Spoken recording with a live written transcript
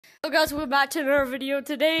Hello guys, we're back to another video.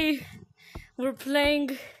 Today, we're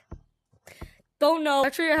playing, don't know,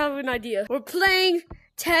 actually I have an idea. We're playing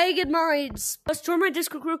Tag and Mines. Let's join my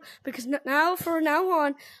Discord group because from now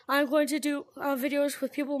on, I'm going to do videos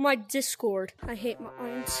with people in my Discord. I hate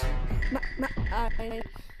mines.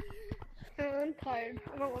 I'm tired.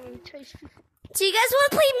 I don't want to chase people. So you guys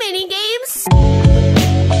want to play mini games?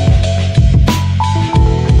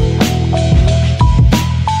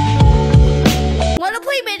 Want to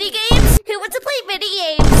play mini games? Who wants to play mini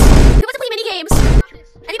games? Who wants to play mini games?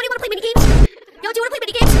 Anybody want to play mini games? Yo, do you want to play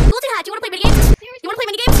mini games? Golden Hat, do you want to play mini games? You want to play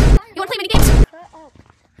mini games? You want to play mini games?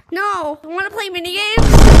 No, I want to play mini games.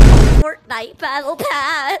 Fortnite Battle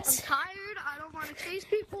Pass. I'm tired. I don't want to chase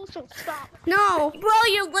people, so stop. No, bro,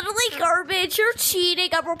 you're literally garbage. You're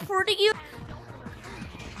cheating. I'm reporting you.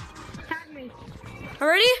 Tag me.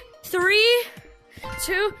 Ready? 3,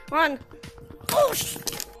 2, 1. Oh,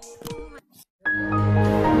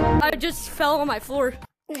 I just fell on my floor.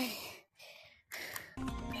 Oh my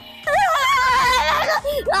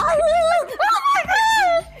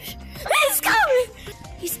gosh! He's coming!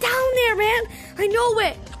 He's down there, man! I know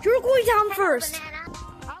it! You're going down first!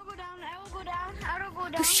 I'll go down, I will go down, I will go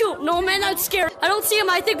down. Shoot, no man, I'm scared. I don't see him.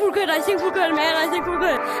 I think we're good. I think we're good, man. I think we're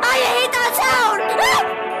good. I hate that sound! Oh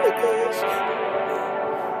my gosh.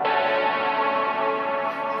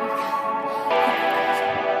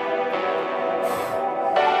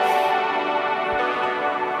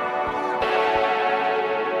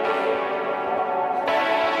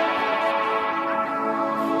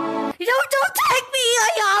 Don't take me! I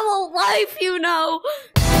have a life, you know!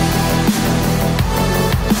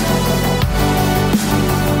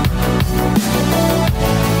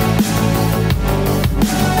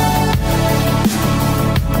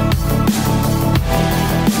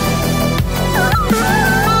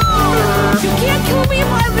 You can't kill me if I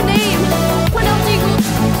have a name! What else do you go?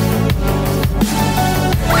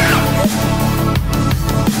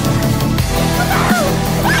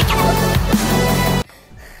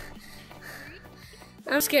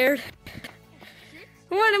 I'm scared.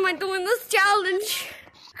 What am I doing this challenge?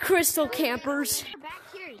 Crystal campers. Back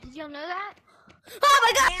here, did you know that? Oh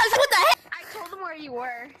my gosh, what the heck? I told them where you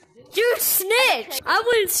were. You snitch! I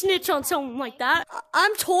wouldn't snitch on someone like that.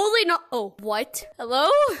 I'm totally not. Oh, what? Hello?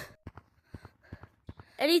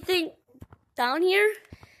 Anything down here?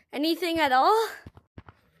 Anything at all?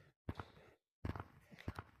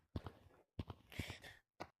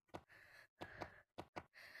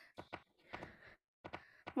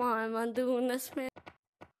 Why am I doing this, man?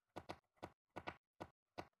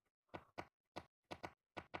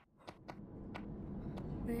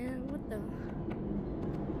 Man, what the?